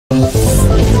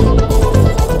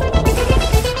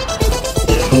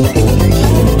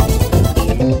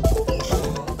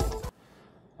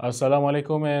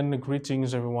Assalamualaikum and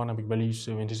greetings everyone. I'm Iqbal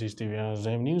Yusuf and this is Tvs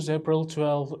Am News April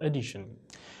 12 edition.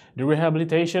 The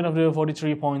rehabilitation of the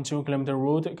 43.2-kilometer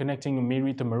road connecting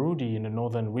MIRI to Marudi in the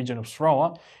northern region of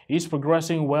Sarawak is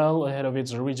progressing well ahead of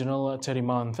its original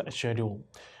 30-month schedule.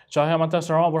 Cahaya Mata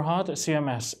Sarawak Berhad,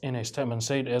 CMS, in a statement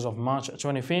said as of March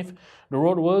 25th, the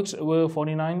roadworks were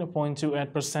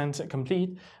 49.28%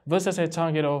 complete versus a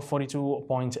target of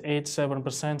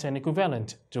 42.87% and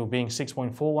equivalent to being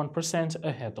 6.41%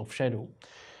 ahead of schedule.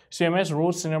 CMS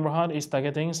Roads in Berhad is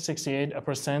targeting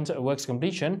 68% works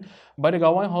completion by the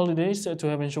Gawai holidays to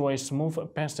have ensured a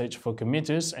smooth passage for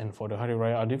commuters and for the Hari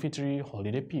Raya Aidilfitri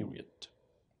holiday period.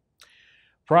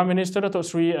 Prime Minister Datuk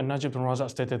Seri Najib Tun Razak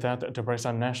stated that the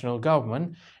Pakistan National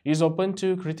Government is open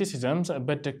to criticisms,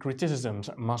 but the criticisms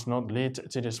must not lead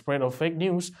to the spread of fake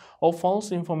news or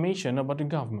false information about the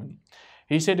government.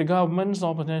 He said the government's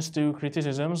openness to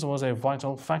criticisms was a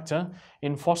vital factor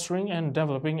in fostering and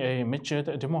developing a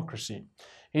matured democracy.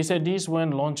 He said this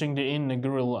when launching the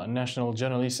inaugural National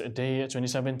Journalists Day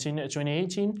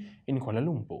 2017-2018 in Kuala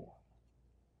Lumpur.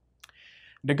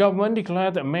 The government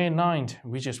declared May 9th,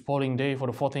 which is polling day for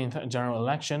the 14th general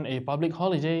election, a public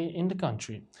holiday in the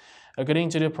country. According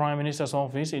to the Prime Minister's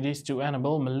office, it is to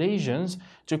enable Malaysians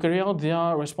to carry out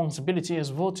their responsibility as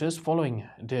voters following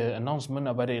the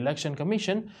announcement by the Election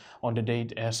Commission on the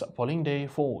date as polling day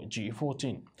for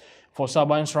G14. For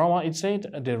Sabah and Sarawak, it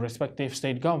said the respective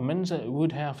state governments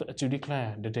would have to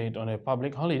declare the date on a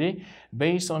public holiday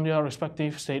based on their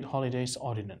respective state holidays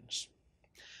ordinance.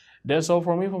 That's all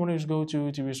from me. For more news, go to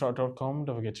tvsstart.com.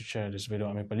 Don't forget to share this video.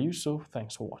 I'm Iqbal Yusuf.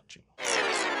 Thanks for watching.